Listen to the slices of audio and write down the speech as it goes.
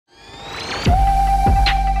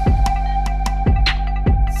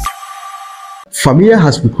Fameye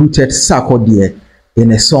has recruited Sarkodie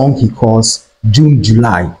in a song he calls June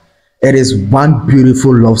July. It is one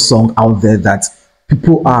beautiful love song out there that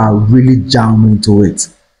people are really jamming to it.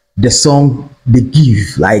 The song they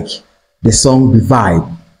give, like the song the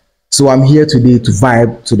vibe. So I'm here today to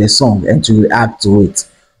vibe to the song and to react to it.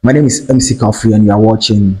 My name is MC Kafri and you are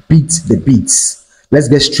watching Beat the Beats. Let's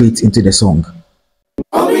get straight into the song.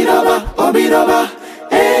 Obidoba, Obidoba,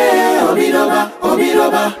 Obidoba,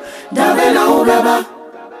 Obidoba, Davena Obeba,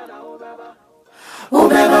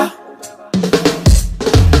 Obeba.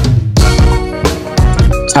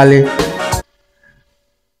 Ali,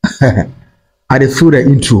 I dey feel the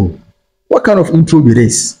intro. What kind of intro be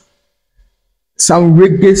this? Some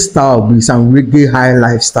reggae style be, some reggae high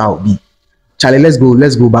lifestyle be. Charlie, let's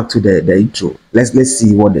go back to the intro. Let's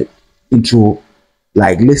see what the intro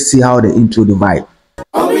like. Let's see how the intro the vibe.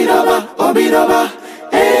 Obidoba, Obidoba,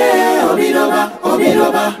 Obidoba,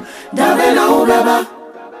 Obidoba, Davena Obeba,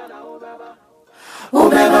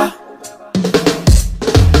 Obeba.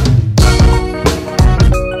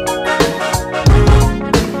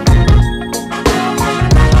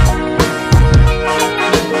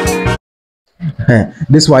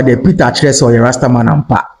 This why the Peter Chere say oye Rasta man and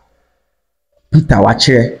pa. Peter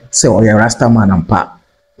Wachere say oye Rasta man and pa.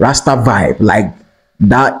 Rasta vibe, like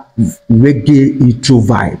that reggae intro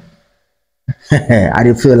vibe. I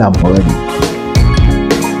dey feel am already.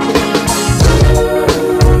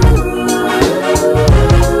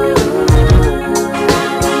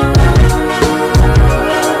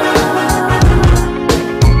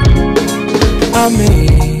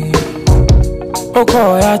 Ami,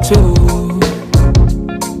 okoya too.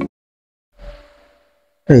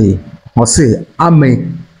 Hey, I say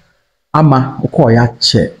ama okoya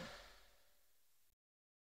che.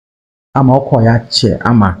 Ama okoya che,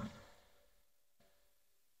 ama.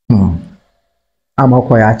 Ama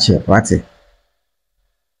okoya che, what it?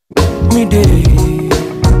 Me dey,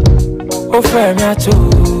 ofe mi ato.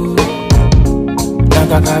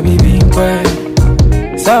 Nakaka bibi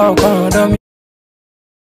nkwe, sa okondo mi.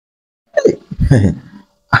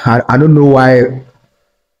 I don't know why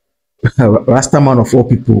Rasta man of all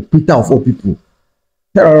people, Peter of all people,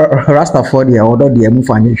 Rasta for the order the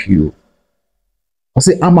mufanye you. I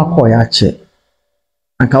say ama koya che.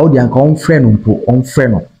 Anka odi anka on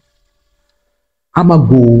friend. Ama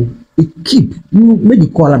go it keep you maybe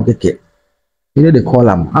call him keke. You know they call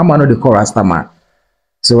him. Ama no they call Rasta man.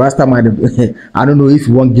 So Rasta man, I don't know if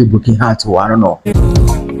you want to give broken heart or I don't know.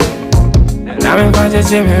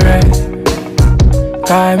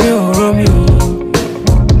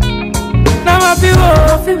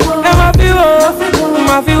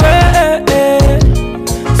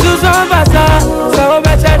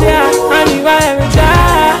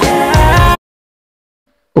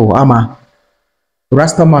 Oh, ama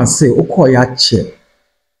Rasta man say okoya che.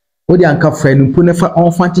 Odi anka friend mpo nefa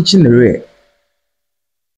on teaching the rare.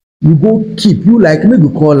 You go keep you like maybe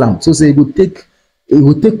call him. So say it will take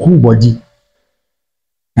cool body.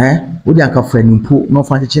 Odi anka friend mpo no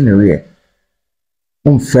fan teaching the rare.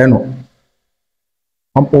 Friend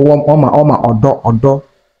Oma odo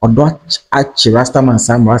achi Rasta man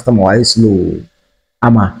Sam Rasta man why slow.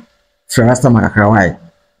 Ama friend Rasta man akrawai.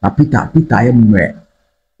 Na Peter emre.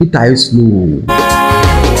 Peter is slow.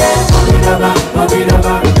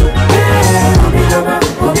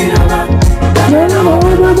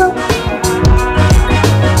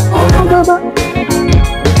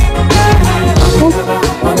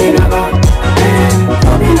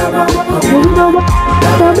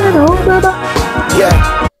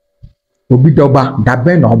 Obidoba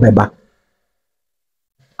dabe na obeba.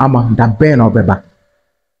 Ama dabe na obeba.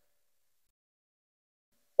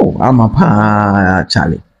 Oh, ama pa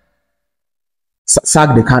Charlie.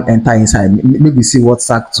 Sack they can't enter inside. Maybe see what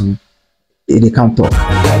sack to they can't talk.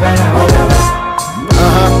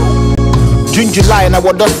 June July na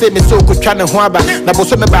what does say me so could try and huaba. Na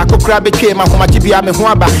boso me back crab came my home tibia me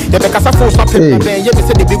huaba. The bekasa force up in ben ye me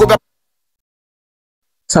say the big over.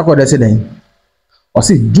 Sarkodie say then. Or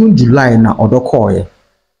see June July na odo call.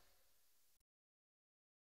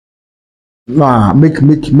 Nah, make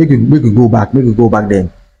it go back. Make it go back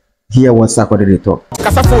then. Hear what Sarkodie they talk.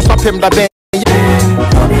 Kasa force up him that ben.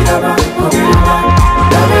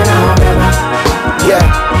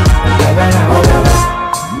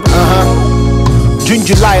 June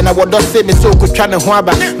July na what does say me so could try and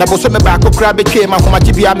huaba. Na boso me back crab came my home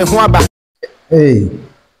tibia me huaba. Hey,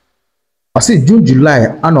 I see June July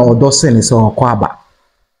I know odo send so kwaba.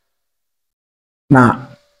 Na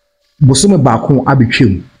boso me back home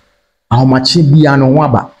abitwem. Ahomachi bia no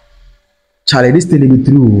huaba. Charlie, this thing be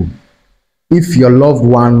true. If your loved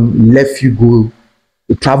one left you go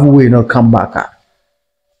You travel away, you not come back.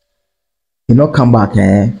 You not come back,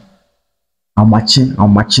 eh? I'm matching.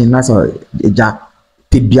 That's all.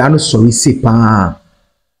 The piano sorry say pa.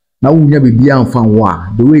 Now we never be on fan wa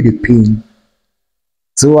the way they pain.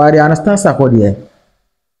 So I understand Sarkodie.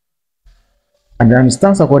 I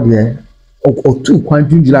understand Sarkodie. Or two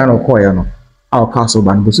quantum July no koya no. Our castle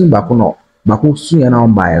ban, but soon back no. Back soon and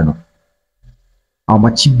on buy no. How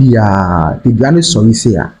much be the piano sorry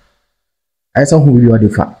say ya. I saw who you are the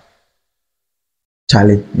fact.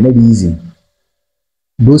 Charlie, you know be easy.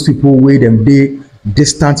 Those people where them they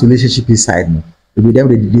distant relationship inside me. With them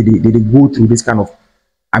they go through this kind of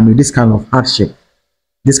this kind of hardship,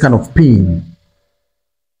 this kind of pain,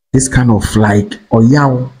 this kind of like or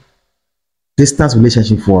young distance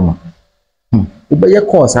relationship for me. Obey your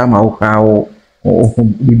course, I'm how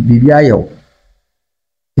you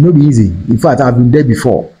know be easy. In fact, I've been there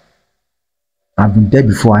before. I've been there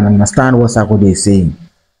before and understand what Sarkodie is saying.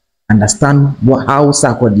 Understand how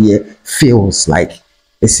Sarkodie feels like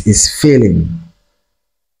is failing.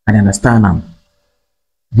 And understand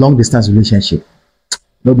long distance relationship.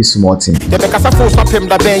 No be small thing. The Becassa force up him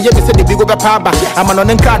that Ben, you said the big over Paba. I'm an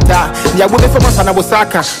unencata. Ya would be from Sana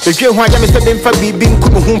Wasaka. The Jew who I am said for being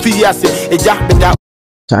Kumu, a jack the doubt.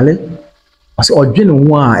 Charlie, I saw a general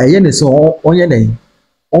one, a yen is on your name.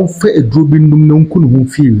 On fair a drooping no couldn't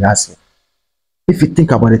feel as if you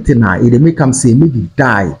think about it now, it may come say, maybe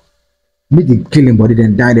die, maybe killing body,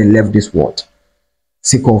 then died and left this world.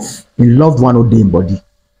 Sick of in loved one or damn body.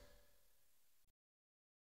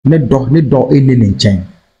 Need door in chain.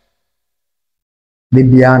 They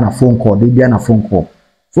be on a phone call,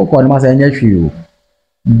 Phone call must end you.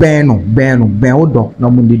 Ben odo, no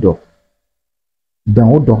mundi do. Ben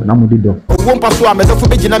odo, no mundi do. One pass one, the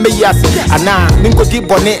Fubijina may yes, and now Ninko deep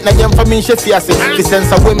bonnet, and young family Sheffias, he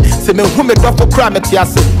sends a whim, sending whom a drop for crime at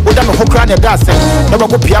Yas, or done a whole crown at Dassay. Never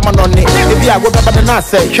go piano on it, maybe I go back and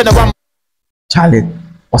say, Charlie,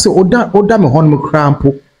 I say, Oda me horn me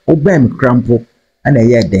crampo, obey me crampo. And a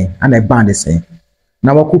year then, and a band is saying,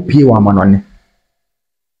 now I could pay one man on it.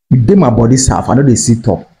 You did my body half, I know they sit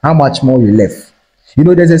up. How much more you left? You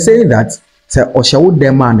know, there's a saying that say, or shall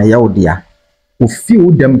them man a yaw dear, who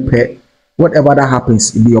feel them pay whatever that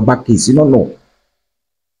happens in your back case, you don't know.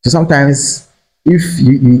 So sometimes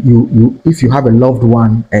if you have a loved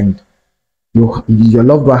one and your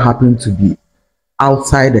loved one happen to be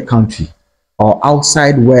outside the country or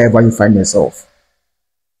outside wherever you find yourself.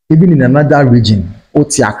 Even in another region,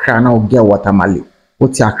 Oti Accra now get Watermali,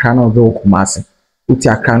 Oti Accra now go Kumasi, Oti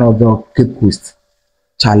Accra now go Cape Coast,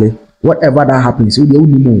 Charlie. Whatever that happens, you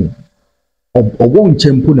only know. Or one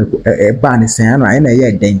champion a ban is saying, and a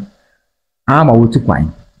year then, I'm a way to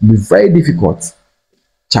find. Be very difficult,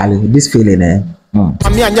 Charlie. This feeling, eh? I'm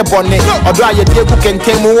your bonnet, or dry your dear book and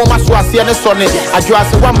came over my swasi and a sonnet. I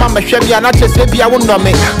just one mamma Shemmy and I just say, I won't know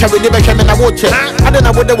me. Carry the Basham and I watch it. I don't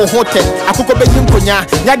know what they were hotel. I could go back in Punya,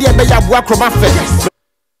 Nadia Bay of work from my face.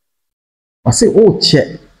 I say, oh,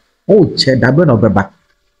 che, double of the back.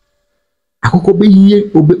 I could be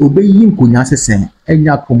ye, obey you, Punya, say, and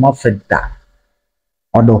ya come off at that.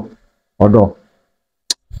 Although. For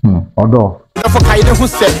Kaida who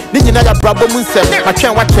said, did you know that Bravo Moon said, I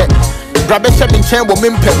can't watch it. Grabesha in chain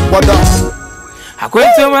woman pet, what I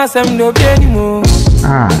quit to myself no anymore.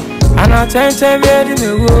 And I turn to bed in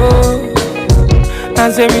the world.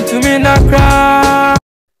 And say me to me not cry.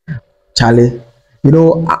 Charlie, you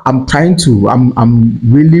know, I'm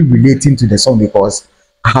really relating to the song because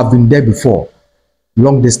I have been there before.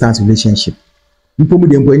 Long distance relationship. People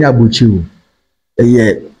with them going about you.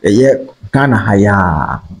 Yeah, Ghana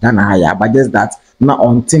higher, but just that not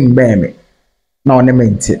on thing baby. Now on the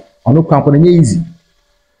main tip. On no company easy.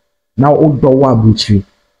 Now old door butchery,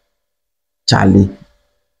 Charlie.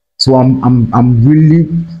 So I'm really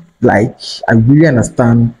like I really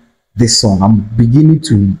understand this song. I'm beginning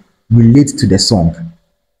to relate to the song.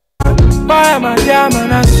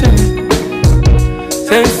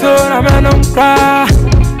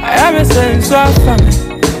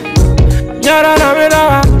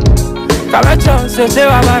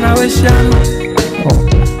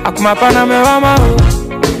 Akumapa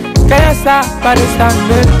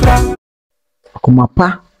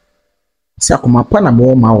na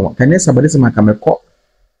mo kanesa badese makameko.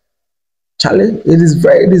 Charlie, it is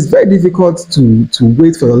very difficult to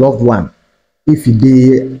wait for your loved one if you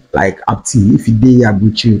dey like apti, if you dey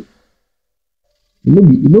abuchi. It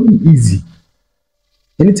no be easy.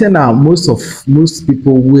 Anytime now most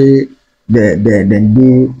people where they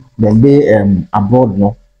abroad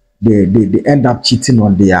no they end up cheating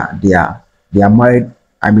on their married,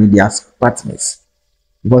 their partners.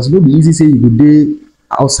 Because it will be easy say you go dey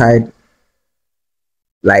outside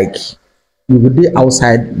like you would be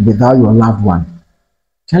outside without your loved one.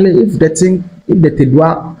 Charlie, if the thing, if the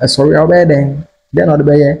tidwa, sorry, over then not the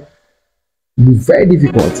way, be very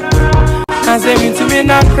difficult. I say me to me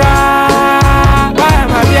not cry. Why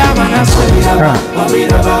am I here? Man, I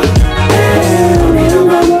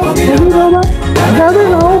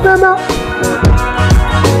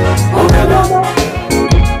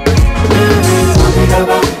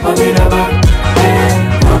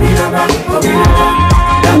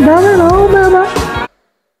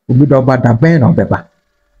Obi doba da ben obeba.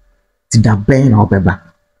 Ti da ben obeba.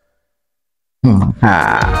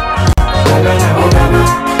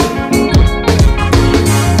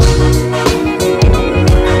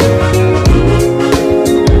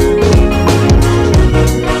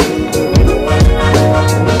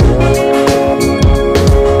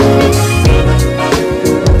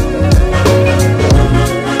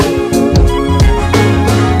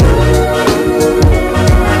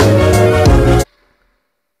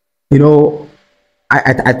 You know,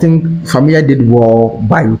 I think Fameye did well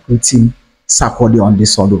by recruiting Sarkodie on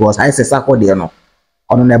this song because I say Sarkodie, you know,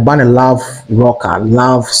 on a band love rocker,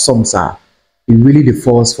 love songs are it really the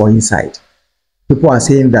force for inside. People are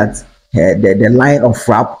saying that the line of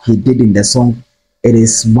rap he did in the song, it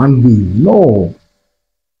is one way. No,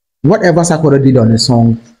 whatever Sarkodie did on the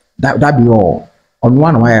song, that be all. On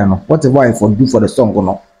one way, you know, whatever I for do for the song, you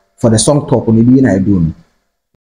know, for the song talk, maybe I do.